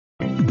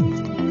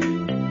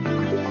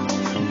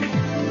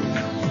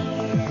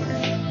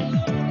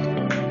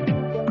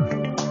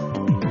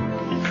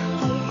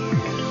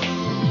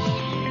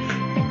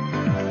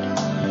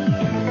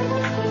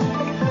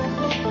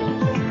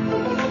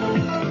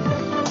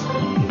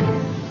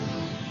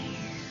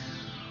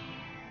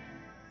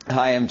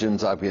Hi, I'm Jim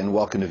Zogby, and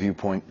welcome to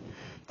Viewpoint.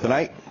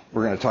 Tonight,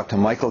 we're going to talk to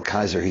Michael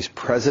Kaiser. He's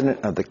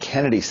president of the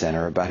Kennedy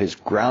Center about his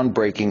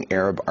groundbreaking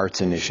Arab Arts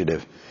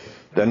Initiative.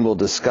 Then we'll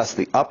discuss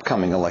the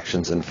upcoming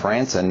elections in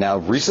France and now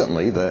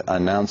recently the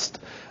announced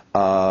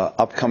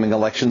upcoming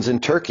elections in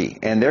Turkey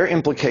and their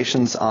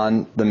implications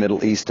on the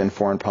Middle East and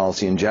foreign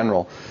policy in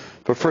general.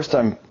 But first,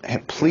 I'm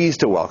pleased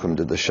to welcome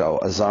to the show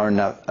Azar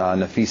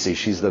Nafisi.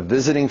 She's the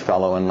visiting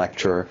fellow and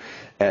lecturer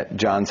at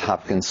Johns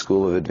Hopkins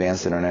School of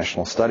Advanced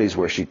International Studies,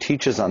 where she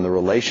teaches on the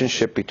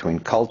relationship between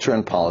culture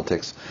and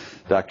politics.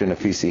 Dr.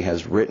 Nafisi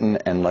has written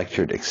and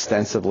lectured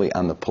extensively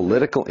on the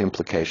political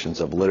implications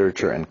of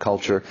literature and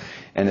culture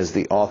and is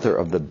the author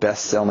of the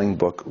best-selling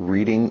book,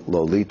 Reading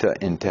Lolita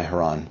in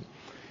Tehran.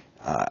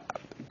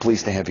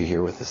 Pleased to have you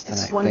here with us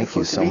tonight. It's wonderful Thank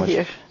you so to be much.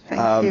 here.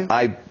 Thank you.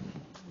 I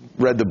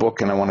read the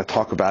book and I want to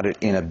talk about it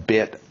in a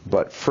bit,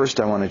 but first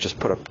I want to just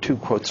put up two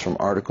quotes from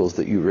articles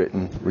that you've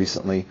written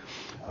recently.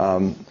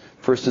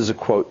 First is a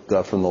quote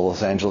from the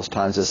Los Angeles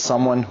Times. As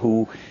someone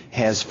who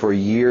has for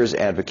years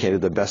advocated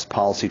the best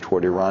policy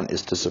toward Iran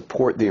is to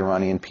support the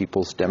Iranian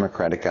people's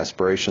democratic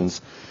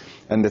aspirations,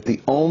 and that the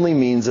only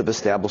means of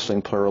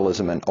establishing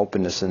pluralism and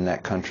openness in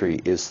that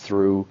country is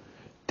through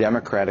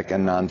democratic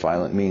and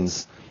nonviolent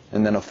means.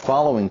 And then a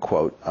following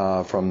quote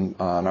from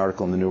an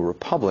article in the New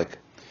Republic.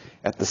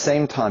 At the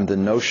same time, the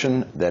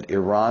notion that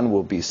Iran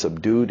will be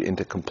subdued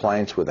into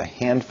compliance with a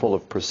handful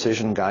of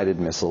precision-guided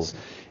missiles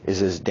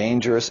is as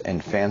dangerous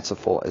and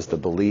fanciful as the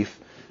belief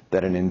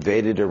that an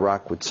invaded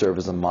Iraq would serve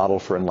as a model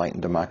for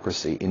enlightened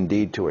democracy.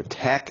 Indeed, to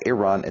attack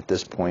Iran at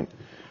this point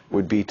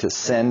would be to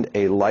send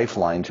a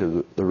lifeline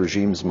to the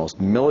regime's most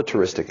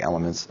militaristic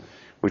elements,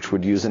 which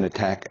would use an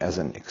attack as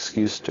an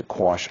excuse to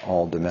quash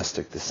all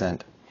domestic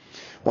dissent.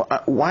 Well,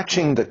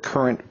 watching the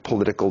current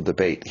political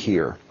debate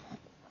here,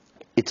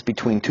 it's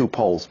between two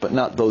poles, but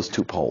not those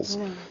two poles.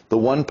 No. The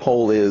one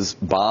pole is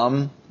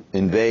bomb,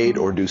 invade,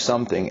 or do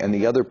something, and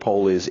the other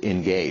pole is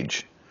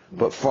engage.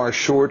 But far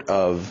short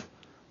of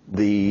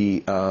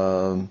the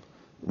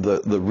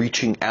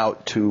reaching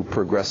out to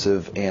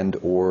progressive and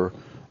or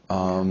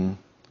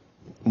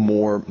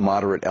more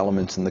moderate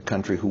elements in the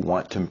country who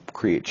want to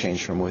create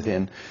change from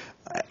within.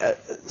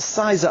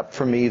 Size up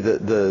for me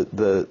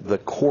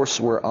the course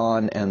we're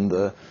on and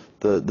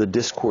the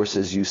discourse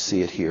as you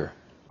see it here.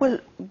 Well,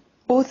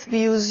 both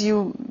views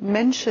you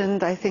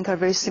mentioned, I think, are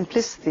very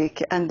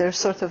simplistic, and they're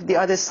sort of the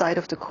other side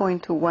of the coin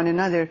to one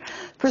another.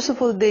 First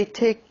of all, they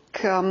take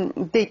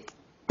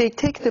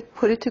the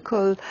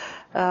political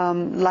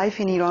life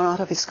in Iran out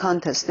of its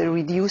context. They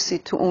reduce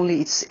it to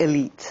only its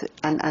elite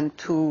and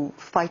to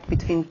fight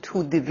between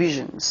two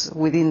divisions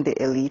within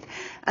the elite.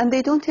 And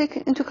they don't take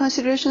into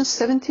consideration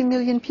 70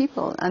 million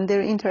people and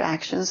their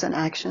interactions and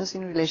actions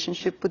in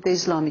relationship with the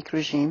Islamic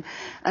regime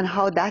and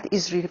how that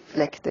is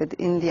reflected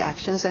in the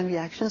actions and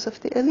reactions of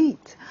the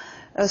elite.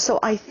 So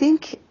I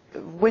think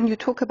when you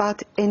talk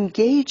about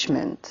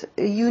engagement,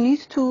 you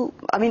need to,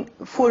 I mean,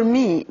 for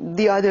me,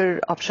 the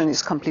other option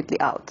is completely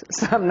out.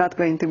 So I'm not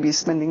going to be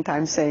spending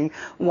time saying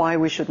why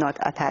we should not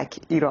attack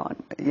Iran.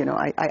 You know,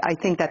 I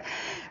think that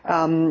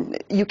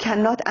you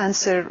cannot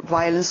answer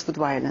violence with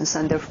violence,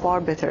 and they're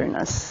far better in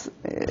us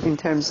in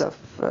terms of,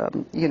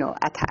 you know,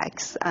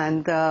 attacks.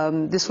 And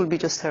this will be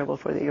just terrible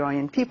for the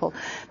Iranian people.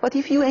 But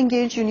if you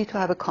engage, you need to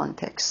have a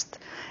context.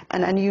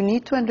 And you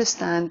need to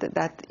understand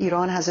that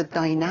Iran has a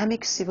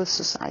dynamic civil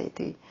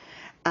society,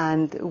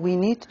 and we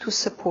need to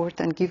support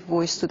and give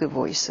voice to the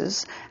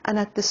voices, and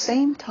at the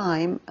same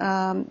time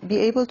be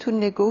able to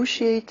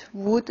negotiate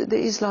with the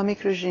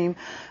Islamic regime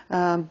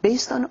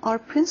based on our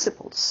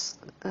principles.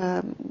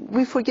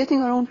 We're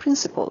forgetting our own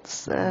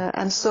principles,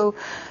 and so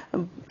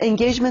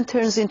engagement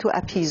turns into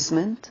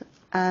appeasement,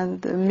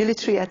 and the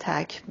military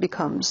attack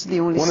becomes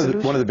the only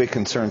solution. One of the big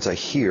concerns I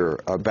hear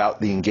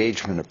about the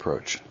engagement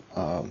approach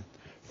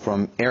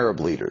from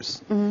Arab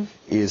leaders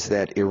is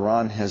that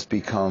Iran has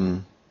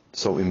become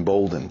so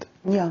emboldened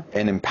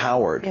and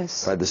empowered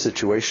by the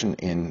situation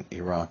in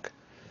Iraq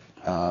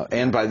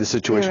and by the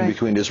situation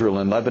between Israel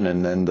and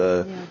Lebanon and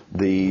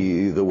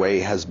the way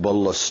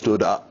Hezbollah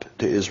stood up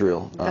to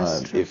Israel,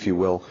 if you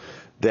will,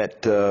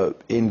 that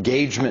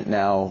engagement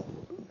now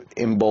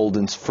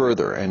emboldens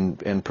further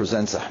and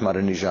presents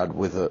Ahmadinejad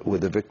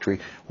with a victory.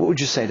 What would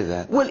you say to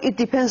that? Well, it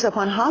depends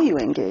upon how you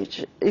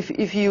engage.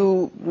 If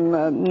you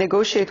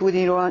negotiate with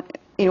Iran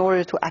in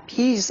order to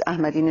appease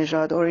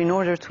Ahmadinejad or in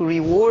order to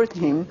reward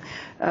him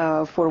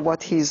for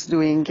what he's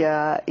doing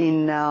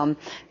in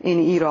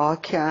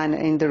Iraq and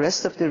in the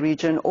rest of the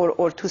region,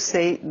 or to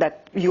say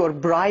that you are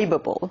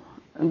bribable,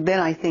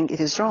 then I think it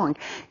is wrong.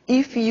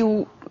 If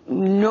you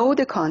know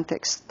the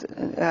context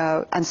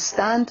and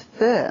stand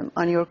firm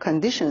on your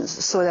conditions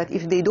so that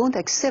if they don't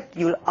accept,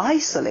 you'll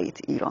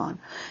isolate Iran,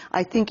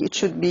 I think it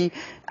should be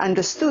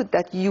understood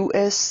that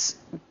U.S.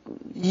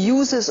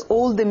 uses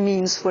all the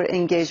means for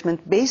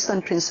engagement based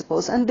on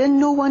principles, and then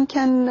no one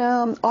can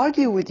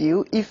argue with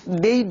you if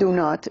they do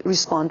not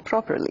respond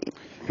properly.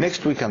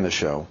 Next week on the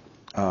show,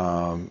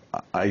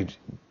 I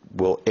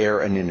will air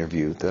an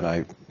interview that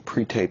I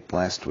pre-taped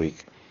last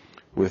week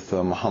with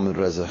Mohammad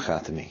Reza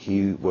Khatami.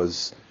 He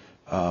was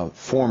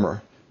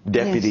former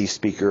Deputy Yes.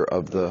 Speaker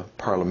of the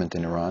Parliament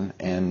in Iran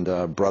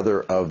and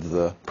brother of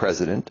the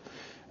President,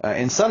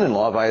 and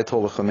son-in-law of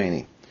Ayatollah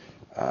Khomeini.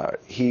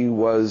 He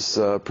was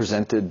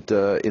presented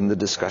in the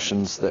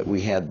discussions that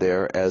we had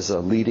there as a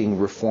leading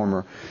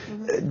reformer.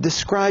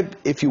 Describe,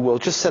 if you will,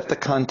 just set the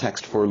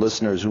context for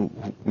listeners who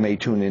may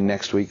tune in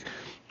next week.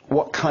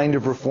 What kind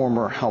of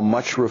reformer, how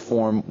much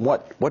reform,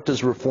 what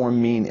does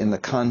reform mean in the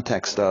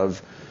context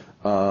of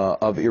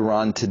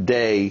Iran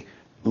today,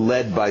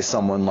 led by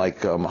someone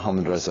like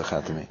Mohammad Reza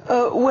Khatami?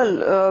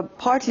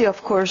 Partly,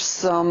 of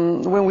course,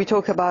 when we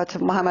talk about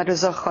Mohammad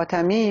Reza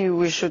Khatami,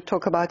 we should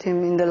talk about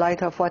him in the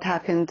light of what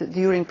happened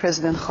during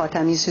President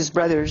Khatami's, his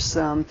brother's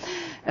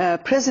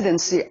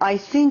presidency. I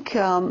think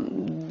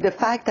the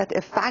fact that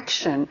a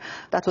faction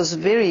that was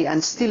very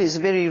and still is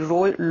very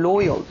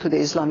loyal to the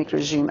Islamic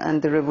regime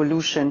and the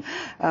revolution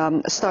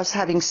starts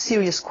having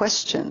serious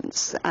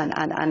questions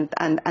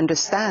and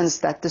understands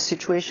that the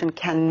situation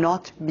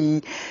cannot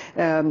be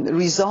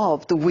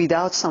resolved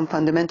without some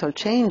fundamental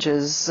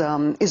changes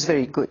is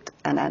very good,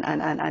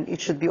 and it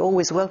should be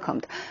always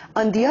welcomed.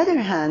 On the other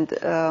hand,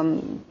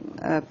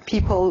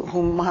 people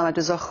whom Mohammad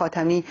Reza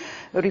Khatami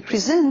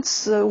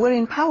represents were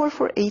in power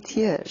for 8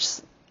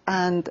 years,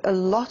 and a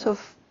lot of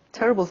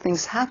terrible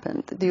things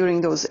happened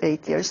during those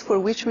 8 years for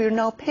which we are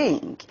now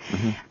paying.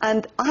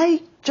 And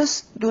I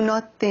just do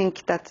not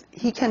think that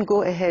he can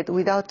go ahead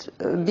without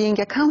being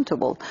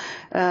accountable.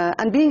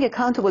 And being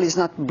accountable is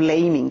not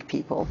blaming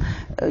people.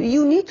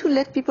 You need to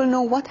let people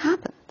know what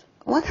happened.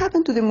 What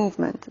happened to the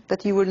movement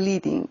that you were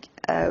leading,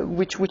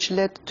 which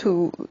led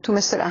to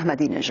Mr.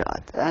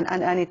 Ahmadinejad,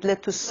 and it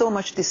led to so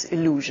much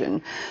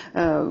disillusion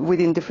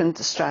within different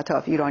strata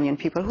of Iranian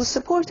people who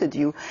supported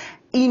you,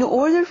 in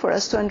order for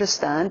us to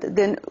understand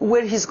then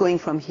where he's going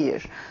from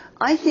here.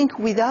 I think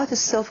without a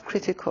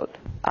self-critical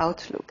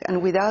outlook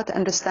and without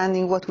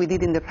understanding what we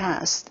did in the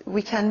past,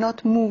 we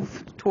cannot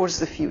move towards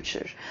the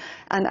future.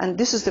 And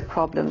this is the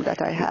problem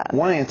that I have.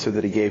 One answer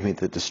that he gave me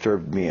that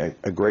disturbed me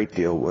a great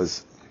deal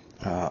was,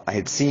 I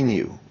had seen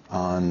you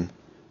on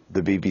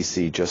the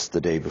BBC just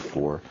the day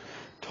before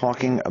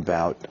talking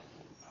about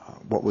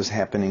what was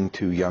happening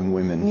to young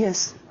women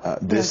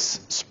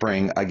this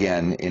spring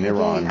again in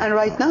Iran. And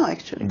right now,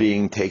 actually.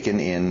 Being taken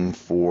in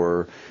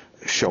for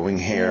showing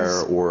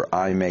hair or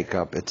eye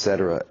makeup,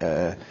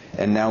 etc.,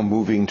 and now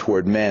moving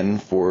toward men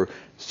for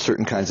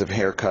certain kinds of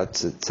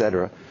haircuts,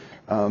 etc.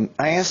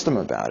 I asked him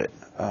about it,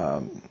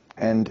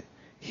 and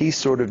he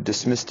sort of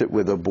dismissed it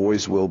with a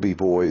boys will be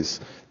boys.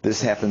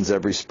 This happens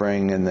every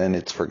spring, and then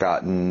it's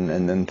forgotten,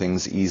 and then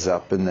things ease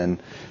up, and then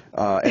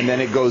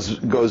it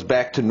goes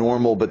back to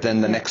normal. But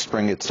then the next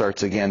spring it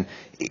starts again.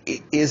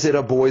 Is it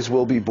a boys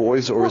will be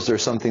boys, or is there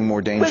something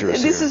more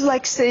dangerous this here? is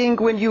like saying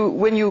when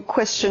you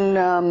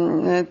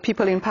question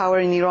people in power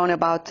in Iran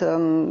about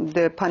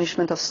the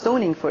punishment of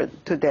stoning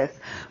to death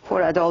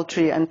for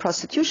adultery and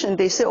prostitution,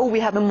 they say, oh, we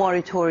have a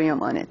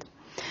moratorium on it.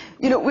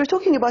 You know, we're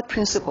talking about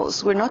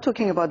principles. We're not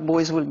talking about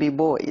boys will be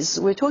boys.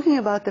 We're talking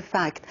about the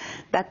fact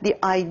that the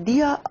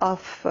idea of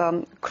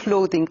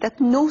clothing,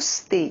 that no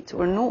state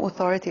or no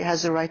authority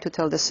has the right to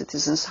tell the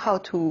citizens how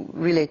to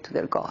relate to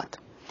their God.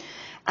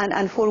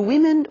 And for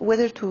women,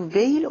 whether to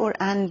veil or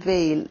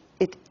unveil,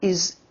 it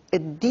is a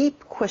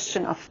deep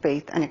question of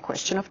faith and a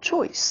question of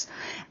choice.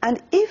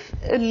 And if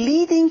a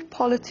leading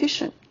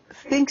politician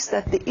thinks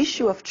that the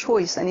issue of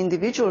choice and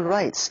individual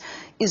rights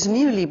is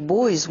merely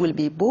boys will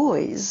be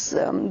boys,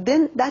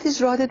 then that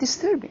is rather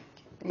disturbing,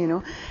 you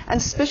know, and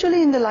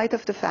especially in the light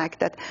of the fact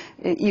that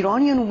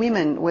Iranian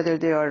women, whether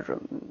they are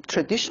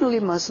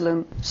traditionally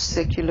Muslim,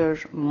 secular,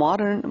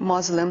 modern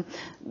Muslim,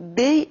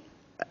 they're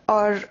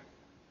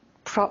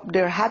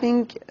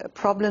having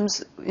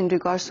problems in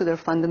regards to their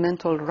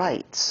fundamental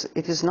rights.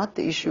 It is not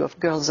the issue of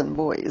girls and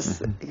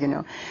boys, you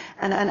know,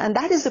 and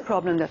that is the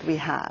problem that we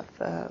have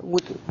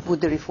with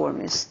the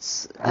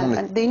reformists,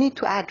 and they need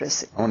to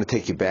address it. I want to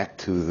take you back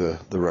to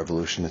the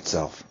revolution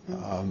itself.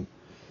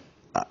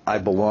 I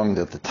belonged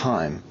at the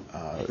time,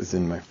 it was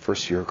in my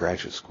first year of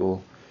graduate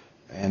school,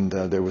 and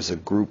there was a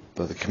group,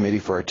 the Committee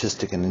for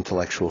Artistic and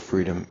Intellectual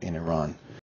Freedom in Iran,